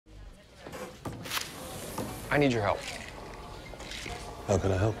I need your help. How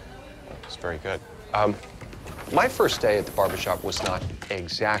can I help? That's very good. My first day at the barbershop was not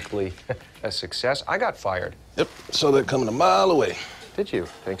exactly a success. I got fired. Yep, so they're coming a mile away. Did you?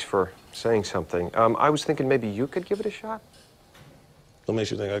 Thanks for saying something. I was thinking maybe you could give it a shot. What makes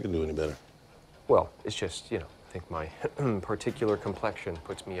you think I can do any better? Well, it's just, I think my particular complexion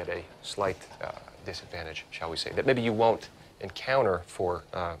puts me at a slight disadvantage, shall we say, that maybe you won't encounter for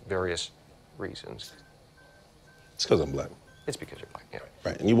various reasons. It's because I'm black. It's because you're black, yeah.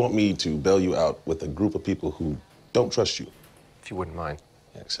 Right, and you want me to bail you out with a group of people who don't trust you. If you wouldn't mind.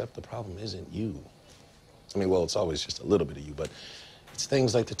 Yeah, except the problem isn't you. I mean, well, it's always just a little bit of you, but it's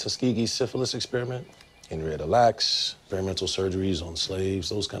things like the Tuskegee syphilis experiment, Henrietta Lacks, experimental surgeries on slaves,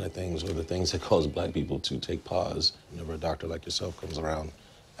 those kind of things are the things that cause black people to take pause whenever a doctor like yourself comes around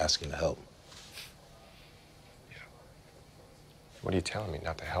asking to help. Yeah. What are you telling me,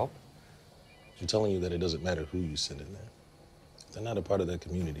 not to help? I'm telling you that it doesn't matter who you send in there. If they're not a part of that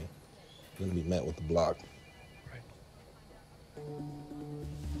community, you're gonna be met with the block.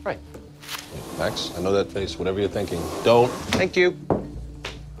 Right. Max, I know that face, whatever you're thinking, don't. Thank you.